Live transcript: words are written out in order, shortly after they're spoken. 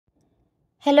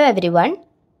Hello everyone.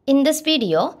 In this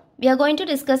video, we are going to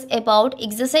discuss about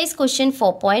exercise question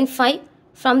 4.5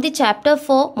 from the chapter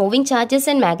 4 Moving Charges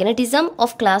and Magnetism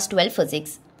of class 12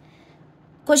 physics.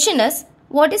 Question is,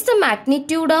 what is the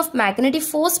magnitude of magnetic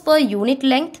force per unit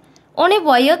length on a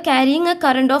wire carrying a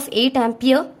current of 8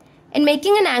 ampere and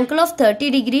making an angle of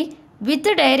 30 degree with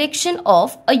the direction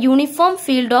of a uniform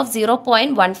field of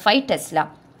 0.15 Tesla?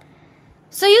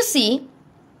 So you see,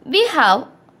 we have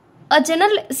a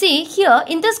general, see here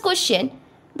in this question,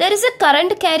 there is a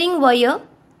current carrying wire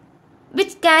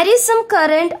which carries some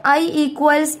current I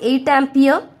equals 8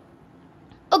 ampere.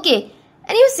 Okay,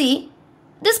 and you see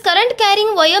this current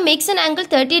carrying wire makes an angle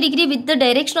 30 degree with the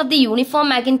direction of the uniform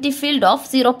magnetic field of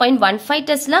 0.15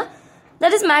 Tesla.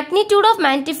 That is magnitude of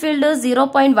magnetic field is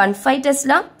 0.15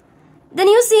 Tesla. Then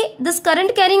you see this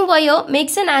current carrying wire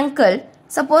makes an angle,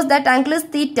 suppose that angle is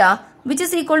theta, which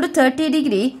is equal to 30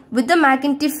 degree with the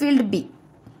magnetic field B.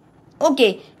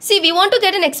 Okay, see we want to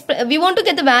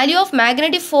get the value of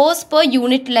magnetic force per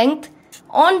unit length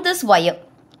on this wire.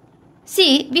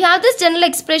 See, we have this general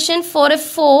expression for a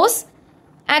force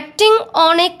acting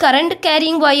on a current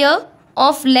carrying wire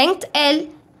of length L,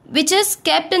 which is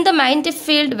kept in the magnetic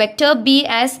field vector B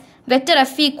as vector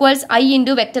F equals I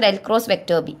into vector L cross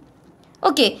vector B.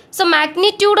 Okay, so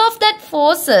magnitude of that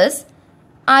force is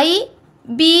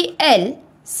IBL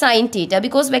sin theta,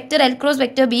 because vector L cross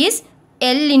vector B is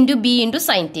L into B into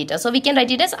sin theta. So we can write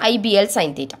it as IBL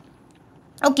sin theta.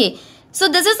 Okay, so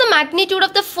this is the magnitude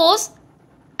of the force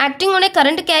acting on a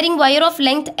current carrying wire of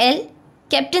length L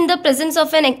kept in the presence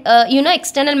of an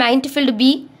external magnetic field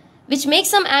B, which makes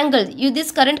some angle.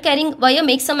 This current carrying wire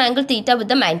makes some angle theta with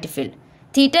the magnetic field.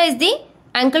 Theta is the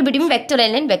angle between vector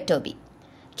L and vector B.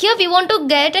 Here we want to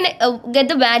get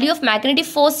the value of magnetic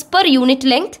force per unit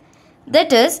length.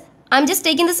 That is, I am just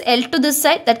taking this L to this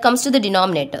side, that comes to the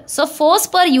denominator. So force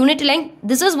per unit length,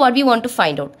 this is what we want to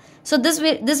find out. So this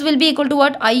will be equal to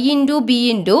what? I into B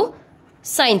into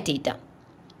sin theta.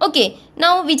 Okay,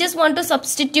 now we just want to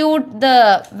substitute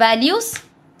the values.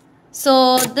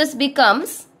 So this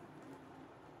becomes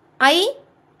I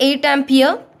 8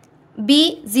 ampere,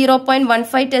 B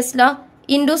 0.15 Tesla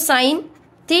into sin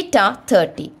theta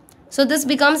 30. So this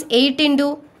becomes 8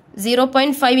 into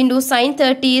 0.5 into sin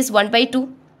 30 is 1 by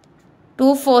 2. 2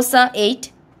 4s are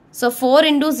 8. So 4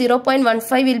 into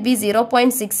 0.15 will be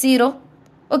 0.60.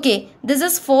 Okay, this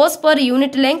is force per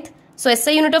unit length. So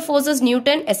SI unit of force is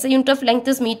Newton, SI unit of length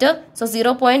is meter. So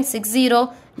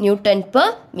 0.60 Newton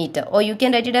per meter. Or you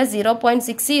can write it as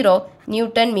 0.60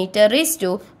 Newton meter raised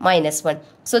to minus 1.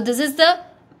 So this is the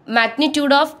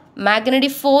magnitude of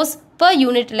magnetic force per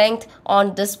unit length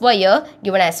on this wire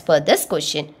given as per this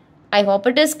question. I hope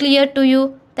it is clear to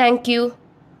you. Thank you.